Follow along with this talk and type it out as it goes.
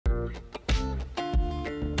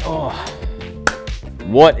Oh,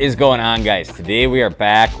 what is going on, guys? Today we are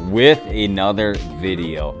back with another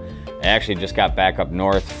video. I actually just got back up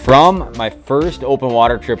north from my first open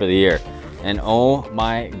water trip of the year, and oh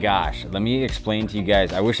my gosh, let me explain to you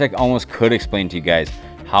guys. I wish I almost could explain to you guys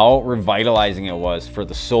how revitalizing it was for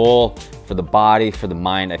the soul, for the body, for the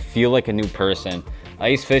mind. I feel like a new person.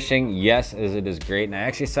 Ice fishing, yes, it is great. And I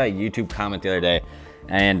actually saw a YouTube comment the other day,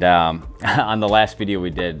 and on the last video we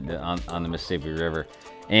did on the Mississippi River.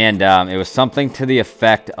 And it was something to the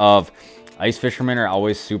effect of ice fishermen are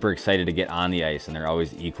always super excited to get on the ice, and they're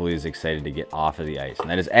always equally as excited to get off of the ice. And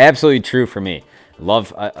that is absolutely true for me.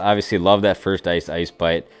 Obviously love that first ice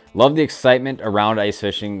bite. Love the excitement around ice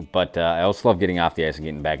fishing, but I also love getting off the ice and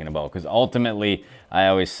getting back in the boat. Because ultimately, I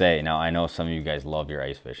always say, now I know some of you guys love your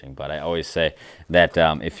ice fishing, but I always say that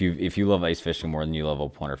if you love ice fishing more than you love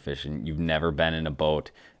open water fishing, you've never been in a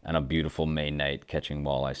boat on a beautiful May night catching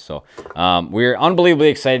walleyes. So we're unbelievably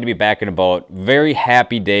excited to be back in a boat. Very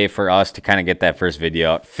happy day for us to kind of get that first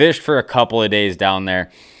video out. Fished for a couple of days down there.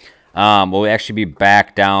 We'll actually be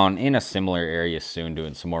back down in a similar area soon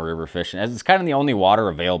doing some more river fishing, as it's kind of the only water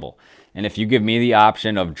available. And if you give me the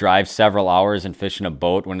option of drive several hours and fish in a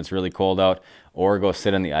boat when it's really cold out, or go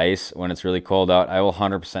sit on the ice when it's really cold out, I will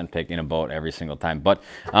 100% pick in a boat every single time. But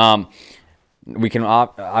we can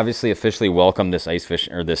obviously officially welcome this ice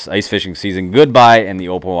fishing season goodbye, and the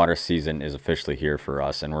open water season is officially here for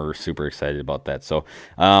us, and we're super excited about that. So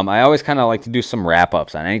I always kind of like to do some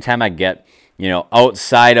wrap-ups on anytime I get, you know,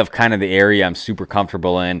 outside of kind of the area I'm super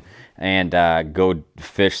comfortable in, and go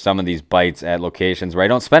fish some of these bites at locations where I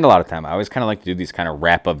don't spend a lot of time. I always kind of like to do these kind of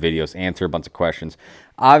wrap-up videos, answer a bunch of questions.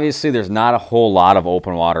 Obviously, there's not a whole lot of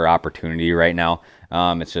open water opportunity right now.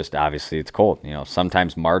 It's just, obviously, it's cold. You know,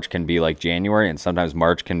 sometimes March can be like January, and sometimes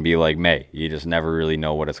March can be like May. You just never really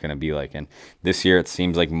know what it's going to be like. And this year, it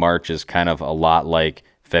seems like March is kind of a lot like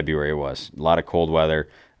February was. A lot of cold weather,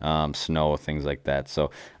 snow, things like that.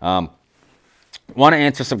 So, want to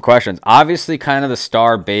answer some questions. Obviously, kind of the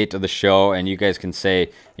star bait of the show, and you guys can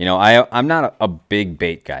say, you know, I'm not a big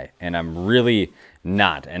bait guy, and I'm really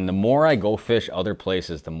not. And the more I go fish other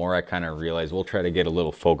places, the more I kind of realize we'll try to get a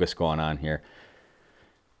little focus going on here.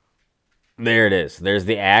 There it is. There's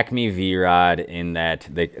the Acme V-Rod in that.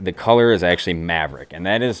 The color is actually Maverick, and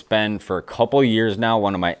that has been for a couple years now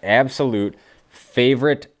one of my absolute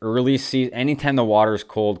favorite early season, anytime the water is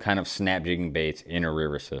cold, kind of snap jigging baits in a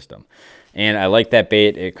river system. And I like that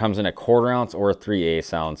bait. It comes in a 1/4 ounce or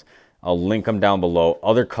 3/8 ounce. I'll link them down below.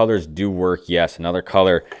 Other colors do work, yes. Another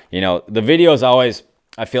color, you know, the video is always,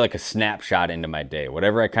 I feel like, a snapshot into my day.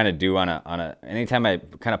 Whatever I kind of do anytime I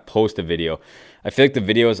kind of post a video, I feel like the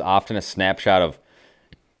video is often a snapshot of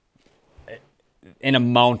an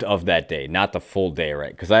amount of that day, not the full day,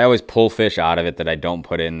 right? Because I always pull fish out of it that I don't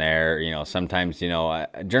put in there. You know, sometimes, you know, I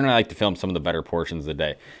generally like to film some of the better portions of the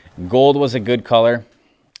day. Gold was a good color,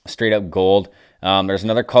 straight up gold. There's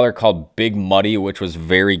another color called Big Muddy, which was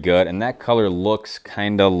very good, and that color looks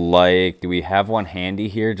kind of like, do we have one handy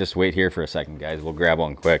here? Just wait here for a second, guys. We'll grab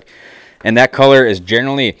one quick. And that color is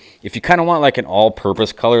generally, if you kind of want like an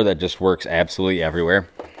all-purpose color that just works absolutely everywhere,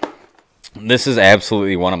 this is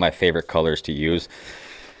absolutely one of my favorite colors to use,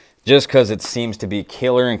 just because it seems to be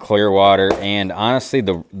killer in clear water. And honestly,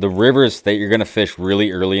 the rivers that you're going to fish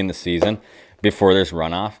really early in the season before there's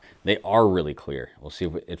runoff, they are really clear. We'll see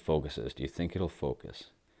if it focuses. Do you think it'll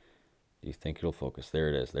focus? Do you think it'll focus? There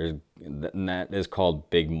it is. And that is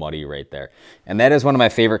called Big Muddy right there. And that is one of my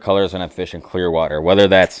favorite colors when I'm fishing clear water, whether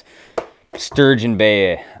that's Sturgeon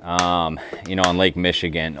Bay, you know, on Lake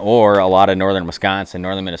Michigan, or a lot of northern Wisconsin,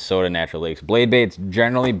 northern Minnesota natural lakes. Blade bait's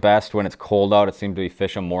generally best when it's cold out. It seems to be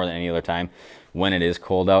fish them more than any other time when it is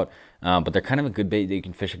cold out. But they're kind of a good bait that you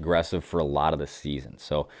can fish aggressive for a lot of the season.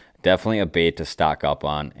 So definitely a bait to stock up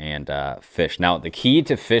on and fish. Now, the key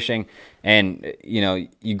to fishing, and you know,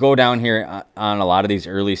 you go down here on a lot of these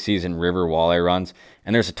early season river walleye runs,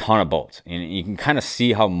 and there's a ton of boats, and you can kind of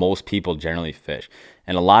see how most people generally fish.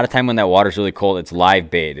 And a lot of time when that water's really cold, it's live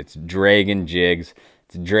bait, it's dragging jigs,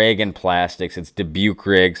 it's dragging plastics, it's Dubuque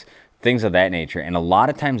rigs, things of that nature. And a lot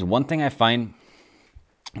of times, one thing I find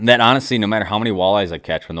that honestly, no matter how many walleyes I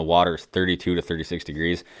catch when the water is 32 to 36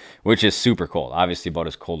 degrees, which is super cold, obviously about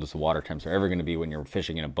as cold as the water temps are ever going to be when you're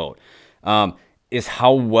fishing in a boat, is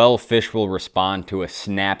how well fish will respond to a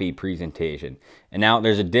snappy presentation. And now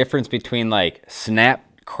there's a difference between like snap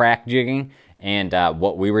crack jigging and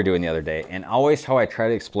what we were doing the other day. And always how I try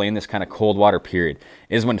to explain this kind of cold water period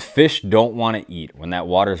is when fish don't want to eat, when that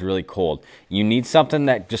water is really cold, you need something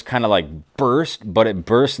that just kind of like bursts, but it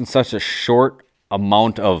bursts in such a short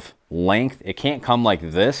amount of length. It can't come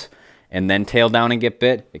like this and then tail down and get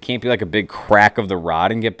bit. It can't be like a big crack of the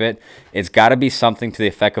rod and get bit. It's got to be something to the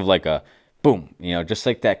effect of like a boom, you know, just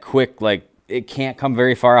like that quick, like it can't come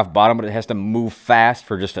very far off bottom, but it has to move fast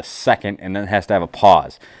for just a second, and then it has to have a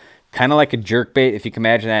pause. Kind of like a jerk bait, if you can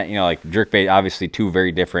imagine that, you know, like jerk bait, obviously two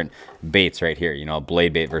very different baits right here, you know, a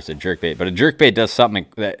blade bait versus a jerk bait. But a jerk bait does something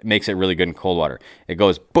that makes it really good in cold water. It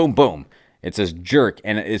goes boom, boom. It's this jerk,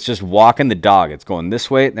 and it's just walking the dog. It's going this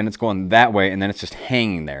way, then it's going that way, and then it's just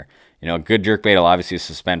hanging there. You know, a good jerk bait will obviously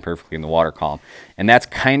suspend perfectly in the water column. And that's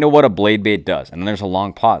kind of what a blade bait does. And then there's a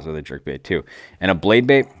long pause with a jerk bait too. And a blade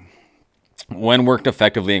bait, when worked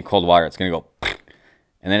effectively in cold water, it's going to go,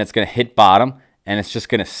 and then it's going to hit bottom, and it's just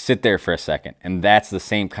going to sit there for a second. And that's the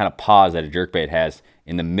same kind of pause that a jerkbait has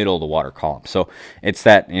in the middle of the water column. So it's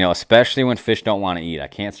that, you know, especially when fish don't want to eat. I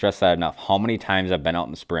can't stress that enough. How many times I've been out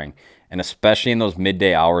in the spring, and especially in those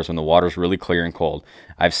midday hours when the water's really clear and cold,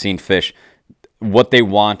 I've seen fish, what they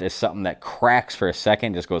want is something that cracks for a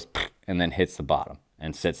second, just goes, and then hits the bottom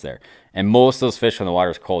and sits there. And most of those fish when the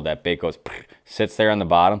water's cold, that bait goes, sits there on the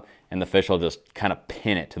bottom, and the fish will just kind of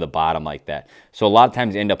pin it to the bottom like that. So a lot of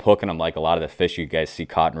times you end up hooking them like a lot of the fish you guys see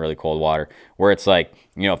caught in really cold water, where it's like,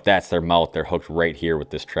 you know, if that's their mouth, they're hooked right here with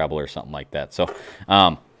this treble or something like that. So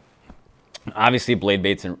obviously blade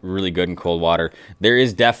baits are really good in cold water. There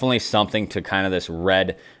is definitely something to kind of this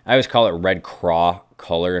red, I always call it red craw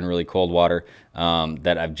color in really cold water,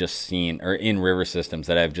 that I've just seen, or in river systems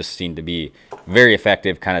that I've just seen to be very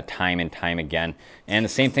effective kind of time and time again. And the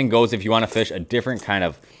same thing goes if you want to fish a different kind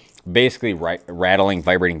of basically rattling,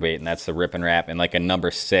 vibrating bait, and that's the rip and wrap, and like a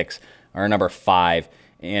number 6 or a number 5,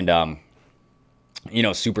 and you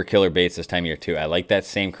know, super killer baits this time of year too. I like that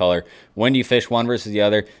same color. When do you fish one versus the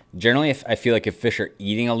other? Generally, if I feel like if fish are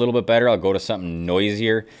eating a little bit better, I'll go to something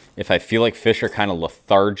noisier. If I feel like fish are kind of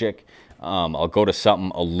lethargic, I'll go to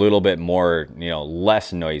something a little bit more, you know,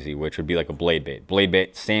 less noisy, which would be like a blade bait. Blade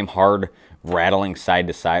bait, same hard rattling side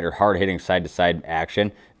to side, or hard hitting side to side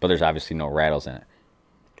action, but there's obviously no rattles in it.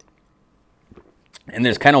 And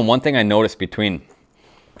there's kind of one thing I noticed between,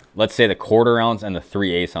 let's say, the 1/4 ounce and the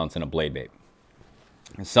 3/8 ounce in a blade bait.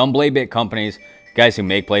 Some blade bait companies, guys who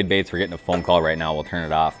make blade baits, we're getting a phone call right now. We'll turn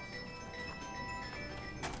it off.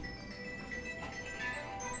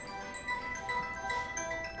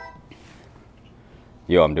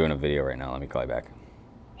 Yo, I'm doing a video right now. Let me call you back.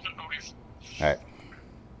 All right.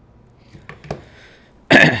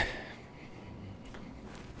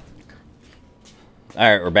 All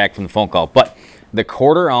right, we're back from the phone call. But the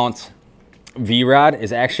 1/4 ounce V-Rod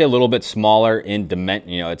is actually a little bit smaller in dimension.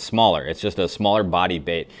 You know, it's smaller. It's just a smaller body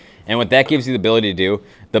bait. And what that gives you the ability to do,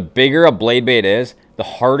 the bigger a blade bait is, the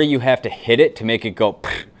harder you have to hit it to make it go,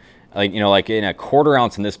 like, you know, like in a 1/4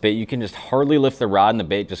 ounce in this bait, you can just hardly lift the rod and the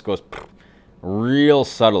bait just goes real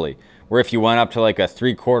subtly. Where if you went up to like a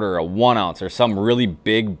 3/4 or a 1 ounce or some really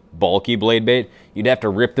big bulky blade bait, you'd have to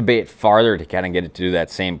rip the bait farther to kind of get it to do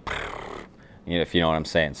that same, you know, if you know what I'm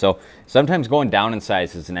saying. So sometimes going down in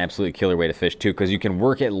size is an absolutely killer way to fish too, because you can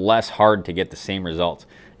work it less hard to get the same results.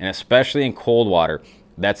 And especially in cold water,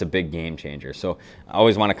 that's a big game changer. So I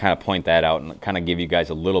always want to kind of point that out and kind of give you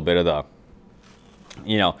guys a little bit of the,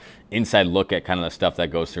 you know, inside look at kind of the stuff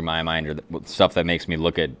that goes through my mind, or the stuff that makes me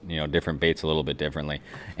look at, you know, different baits a little bit differently.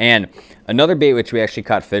 And another bait which we actually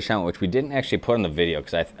caught fish on, which we didn't actually put in the video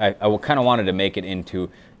because I kind of wanted to make it into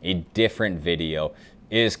a different video,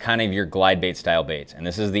 is kind of your glide bait style baits. And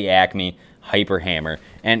this is the Acme Hyper Hammer.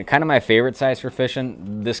 And kind of my favorite size for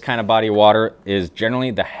fishing this kind of body of water is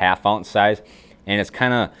generally the 1/2 ounce size. And it's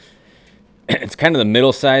kind of the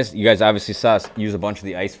middle size. You guys obviously saw us use a bunch of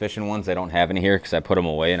the ice fishing ones. I don't have any here because I put them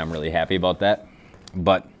away, and I'm really happy about that.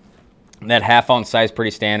 But that 1/2 ounce size,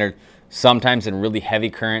 pretty standard. Sometimes in really heavy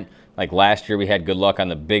current, like last year we had good luck on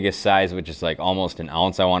the biggest size, which is like almost an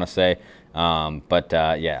ounce, I want to say.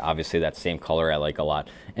 Yeah, obviously that same color I like a lot.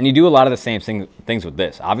 And you do a lot of the same things with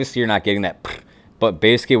this. Obviously you're not getting that, but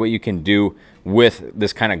basically what you can do with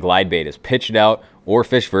this kind of glide bait is pitch it out or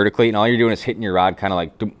fish vertically, and all you're doing is hitting your rod kind of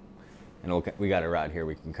like, and we got a rod here.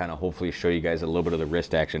 We can kind of hopefully show you guys a little bit of the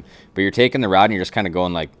wrist action. But you're taking the rod and you're just kind of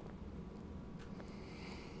going like,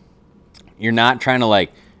 you're not trying to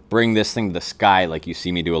like bring this thing to the sky like you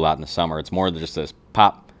see me do a lot in the summer. It's more just this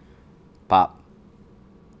pop, pop,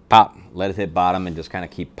 pop, let it hit bottom, and just kind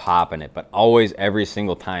of keep popping it. But always, every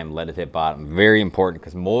single time, let it hit bottom. Very important,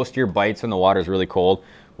 because most of your bites when the water is really cold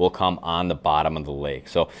will come on the bottom of the lake.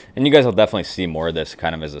 So, and you guys will definitely see more of this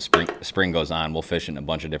kind of as the spring goes on. We'll fish in a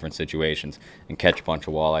bunch of different situations and catch a bunch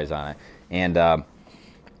of walleyes on it. And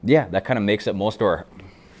yeah, that kind of makes it most of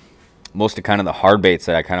kind of the hard baits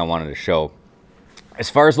that I kind of wanted to show. As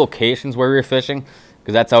far as locations where we were fishing,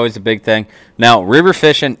 because that's always a big thing. Now, river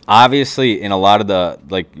fishing, obviously, in a lot of the,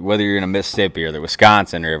 like, whether you're in a Mississippi or the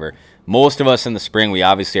Wisconsin River, most of us in the spring, we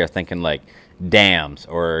obviously are thinking, like, dams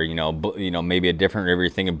or, you know, maybe a different river.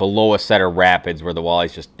 You're thinking below a set of rapids where the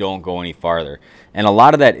walleyes just don't go any farther. And a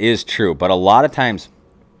lot of that is true, but a lot of times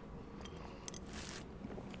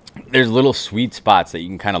there's little sweet spots that you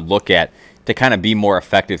can kind of look at to kind of be more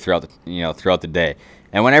effective throughout the, throughout the day.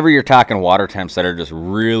 And whenever you're talking water temps that are just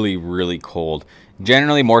really, really cold,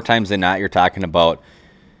 generally more times than not, you're talking about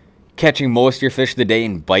catching most of your fish of the day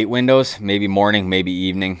in bite windows, maybe morning, maybe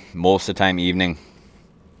evening, most of the time evening.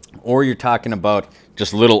 Or you're talking about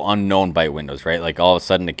just little unknown bite windows, right? Like all of a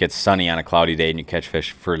sudden it gets sunny on a cloudy day and you catch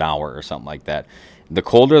fish for an hour or something like that. The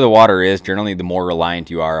colder the water is, generally the more reliant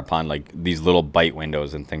you are upon like these little bite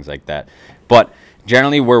windows and things like that. But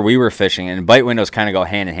generally where we were fishing, and bite windows kind of go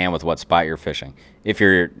hand in hand with what spot you're fishing. If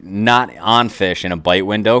you're not on fish in a bite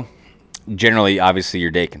window, generally obviously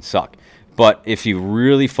your day can suck. But if you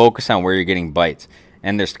really focus on where you're getting bites,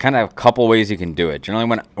 and there's kind of a couple ways you can do it.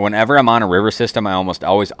 Generally, whenever I'm on a river system, I almost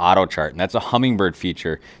always auto chart, and that's a hummingbird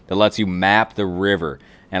feature that lets you map the river.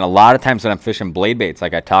 And a lot of times when I'm fishing blade baits,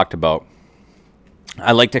 like I talked about,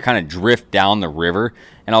 I like to kind of drift down the river,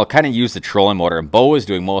 and I'll kind of use the trolling motor. And Bo was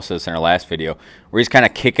doing most of this in our last video, where he's kind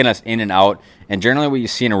of kicking us in and out. And generally what you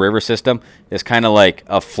see in a river system is kind of like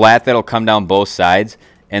a flat that'll come down both sides,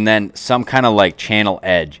 and then some kind of like channel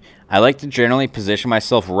edge. I like to generally position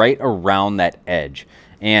myself right around that edge.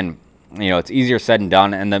 And, it's easier said than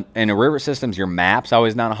done. And in the river systems, your map's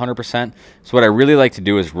always not 100%. So what I really like to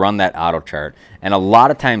do is run that auto chart. And a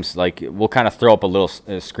lot of times, like, we'll kind of throw up a little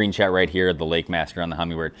screenshot right here of the Lake Master on the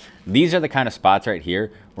Hummingbird. These are the kind of spots right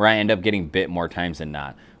here where I end up getting bit more times than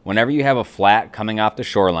not. Whenever you have a flat coming off the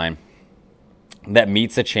shoreline that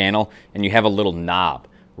meets a channel and you have a little knob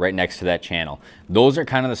right next to that channel, those are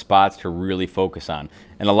kind of the spots to really focus on.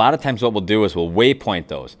 And a lot of times what we'll do is we'll waypoint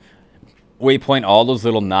those. Waypoint all those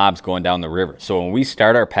little knobs going down the river. So when we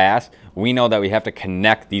start our pass, we know that we have to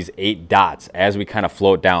connect these 8 dots as we kind of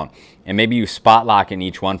float down. And maybe you spot lock in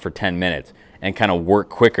each one for 10 minutes and kind of work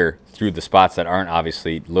quicker through the spots that aren't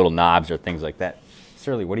obviously little knobs or things like that.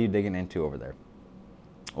 Surly, what are you digging into over there?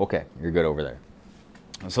 Okay, you're good over there.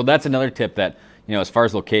 So that's another tip that, as far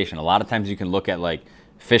as location, a lot of times you can look at like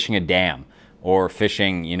fishing a dam or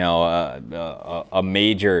fishing, a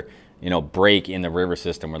major, break in the river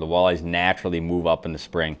system where the walleyes naturally move up in the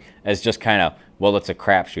spring as just kind of, well, it's a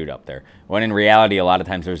crapshoot up there. When in reality, a lot of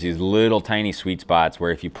times there's these little tiny sweet spots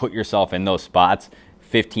where if you put yourself in those spots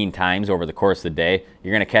 15 times over the course of the day,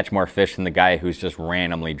 you're going to catch more fish than the guy who's just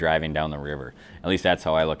randomly driving down the river. At least that's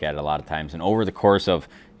how I look at it a lot of times. And over the course of,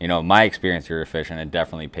 my experience river fishing, it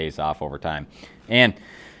definitely pays off over time. And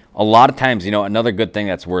a lot of times, another good thing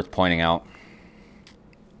that's worth pointing out,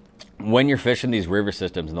 when you're fishing these river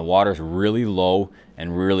systems and the water's really low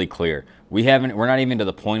and really clear, we're not even to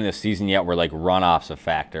the point of the season yet where like runoff's a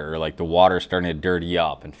factor or like the water's starting to dirty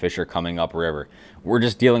up and fish are coming up river. We're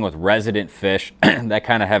just dealing with resident fish that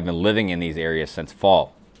kind of have been living in these areas since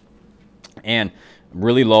fall. And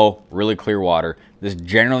really low, really clear water. This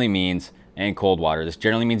generally means, and cold water, this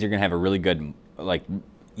generally means you're gonna have a really good like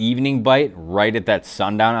evening bite right at that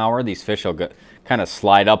sundown hour. These fish will kind of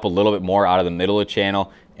slide up a little bit more out of the middle of the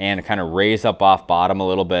channel and kind of raise up off bottom a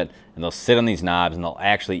little bit, and they'll sit on these knobs and they'll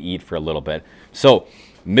actually eat for a little bit. So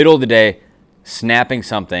middle of the day, snapping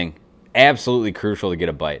something, absolutely crucial to get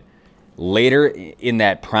a bite. Later in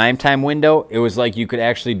that prime time window, it was like you could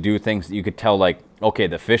actually do things that you could tell like, okay,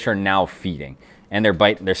 the fish are now feeding and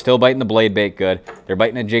they're still biting the blade bait good, they're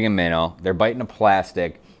biting a jig and minnow, they're biting a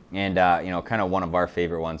plastic, and kind of one of our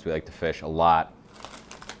favorite ones we like to fish a lot.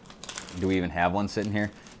 Do we even have one sitting here?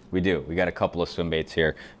 We do. We got a couple of swim baits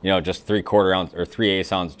here. Just 3/4 ounce or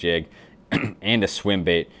 3/8 ounce jig and a swim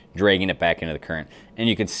bait dragging it back into the current. And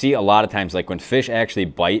you can see a lot of times, like when fish actually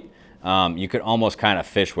bite, you could almost kind of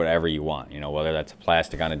fish whatever you want, whether that's a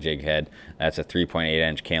plastic on a jig head, that's a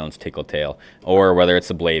 3.8-inch Kalen's tickle tail, or whether it's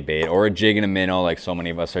a blade bait or a jig and a minnow like so many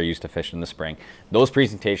of us are used to fishing in the spring. Those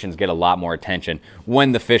presentations get a lot more attention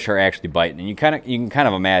when the fish are actually biting, and you can kind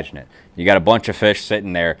of imagine it. You got a bunch of fish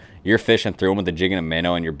sitting there, you're fishing through them with a jig and a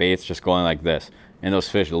minnow, and your bait's just going like this, and those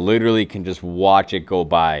fish literally can just watch it go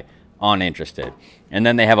by uninterested. And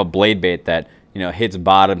then they have a blade bait that hits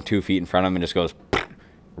bottom 2 feet in front of them and just goes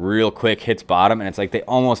real quick, hits bottom, and it's like they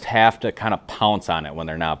almost have to kind of pounce on it when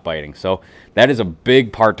they're not biting. So that is a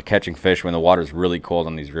big part to catching fish when the water's really cold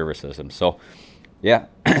on these river systems. So yeah,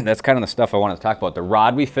 that's kind of the stuff I wanted to talk about. The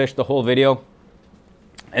rod we fished the whole video,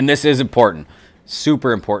 and this is important,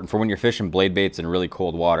 super important for when you're fishing blade baits in really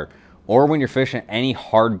cold water, or when you're fishing any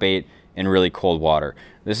hard bait in really cold water.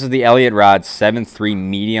 This is the Elliott rod 7.3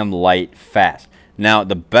 medium light fast. Now,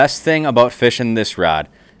 the best thing about fishing this rod,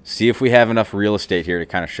 see if we have enough real estate here to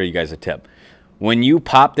kind of show you guys a tip. When you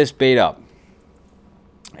pop this bait up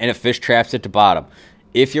and a fish traps it to bottom,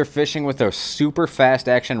 if you're fishing with a super fast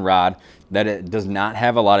action rod that it does not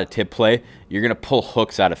have a lot of tip play, you're gonna pull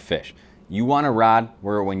hooks out of fish. You want a rod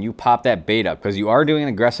where when you pop that bait up, because you are doing an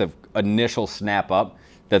aggressive initial snap up,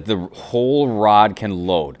 that the whole rod can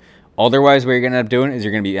load. Otherwise, what you're gonna end up doing is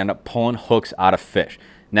you're gonna end up pulling hooks out of fish.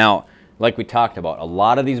 Now, like we talked about, a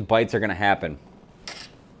lot of these bites are gonna happen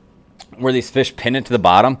where these fish pin it to the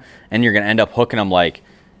bottom, and you're gonna end up hooking them like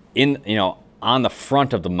in, you know, on the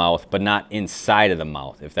front of the mouth, but not inside of the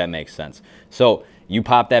mouth, if that makes sense. So you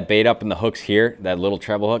pop that bait up and the hook's here, that little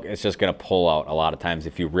treble hook, it's just gonna pull out a lot of times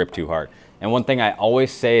if you rip too hard. And one thing I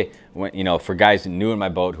always say, when, you know, for guys new in my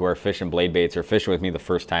boat who are fishing blade baits or fishing with me the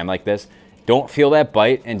first time like this, don't feel that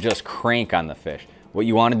bite and just crank on the fish. What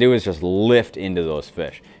you wanna do is just lift into those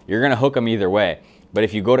fish. You're gonna hook them either way, but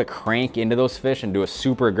if you go to crank into those fish and do a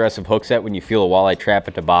super aggressive hook set when you feel a walleye trap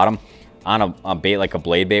at the bottom, on a bait like a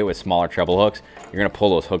blade bait with smaller treble hooks, you're gonna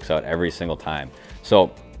pull those hooks out every single time.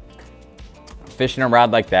 So fishing a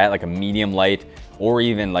rod like that, like a medium light, or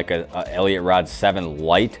even like a Elliott rod 7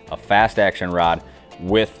 light, a fast action rod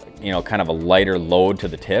with, you know, kind of a lighter load to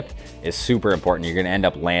the tip, is super important. You're gonna end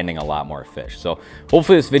up landing a lot more fish. So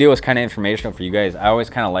hopefully this video is kind of informational for you guys. I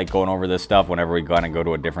always kind of like going over this stuff whenever we go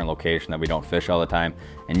to a different location that we don't fish all the time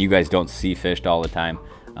and you guys don't see fished all the time.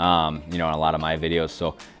 You know, in a lot of my videos.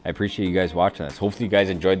 So I appreciate you guys watching this. Hopefully you guys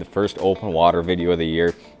enjoyed the first open water video of the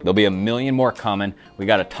year. There'll be a million more coming. We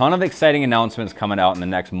got a ton of exciting announcements coming out in the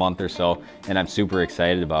next month or so, and I'm super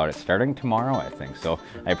excited about it, starting tomorrow, I think. So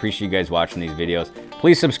I appreciate you guys watching these videos.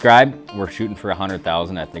 Please subscribe. We're shooting for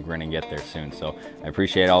 100,000. I think we're gonna get there soon. So I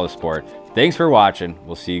appreciate all the support. Thanks for watching.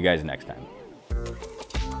 We'll see you guys next time.